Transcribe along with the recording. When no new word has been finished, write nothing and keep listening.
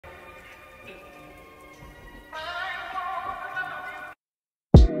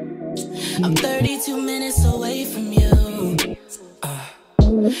I'm 32 minutes away from you.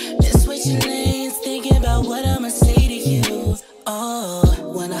 Just switching lanes, thinking about what I'ma say to you.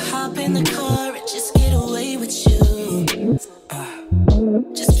 Oh, wanna hop in the car and just get away with you.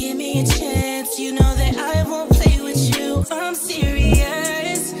 Just give me a chance, you know that I won't play with you. I'm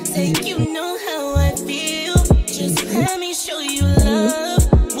serious, say you know how I feel. Just let me show you love,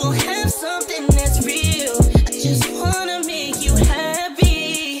 we'll have something that's real. I just wanna make you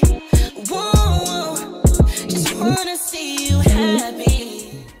happy. Whoa, just wanna see you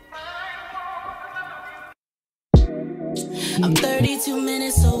happy. I'm 32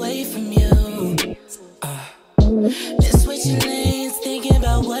 minutes away from you. Just switching lanes, thinking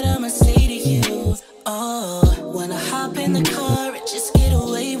about what I'ma say to you. Oh, wanna hop in the car and just get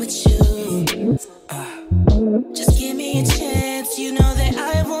away with you. Just give me a chance, you know that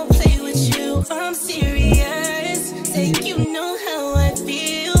I won't play with you. I'm serious, say you know how I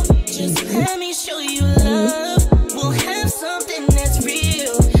feel. Just let me show you love, we'll have something that's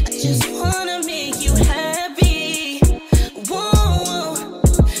real. I just wanna make you happy. Whoa,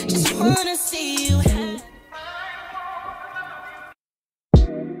 just wanna see you happy.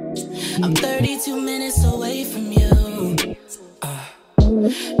 I'm 32 minutes away from you.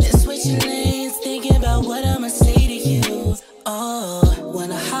 Just switching lanes, thinking about what I'ma say to you. Oh,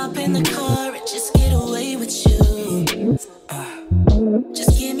 wanna hop in the car and just get away with you.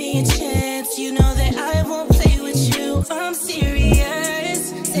 Just give me a chance, you know that I won't play with you. I'm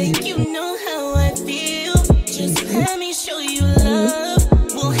serious, say you know how I feel. Just let me show you love,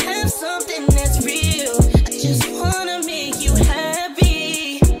 we'll have something that's real. I just wanna make you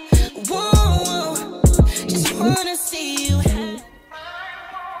happy. Whoa, just wanna see you happy.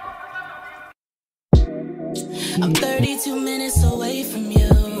 I'm 32 minutes away from you.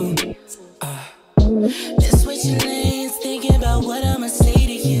 Just switching lanes, thinking about what I'ma say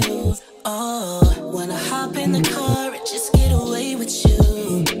to you. Oh, wanna hop in the car and just get away with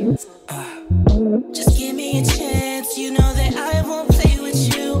you. Just give me a chance, you know that I won't play with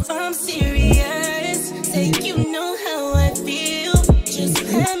you. I'm serious, say you know how I feel. Just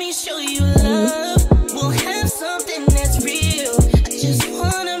let me show you love, we'll have something that's real. I just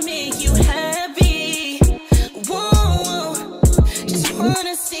wanna make you happy. Whoa, just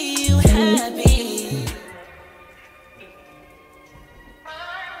wanna see you happy.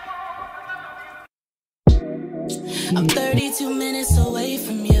 I'm 32 minutes away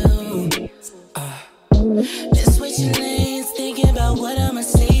from you. Just switching lanes, thinking about what I'ma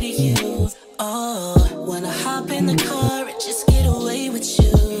say to you. Oh, wanna hop in the car and just get away with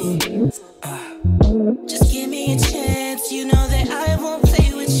you. Just give me a chance, you know that I won't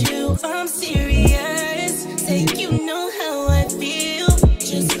play with you. I'm serious, say you know how I feel.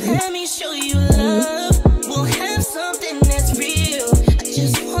 Just let me show you love, we'll have something that's real. I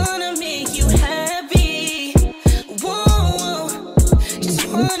just wanna make you happy. Whoa, just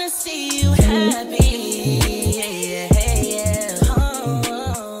wanna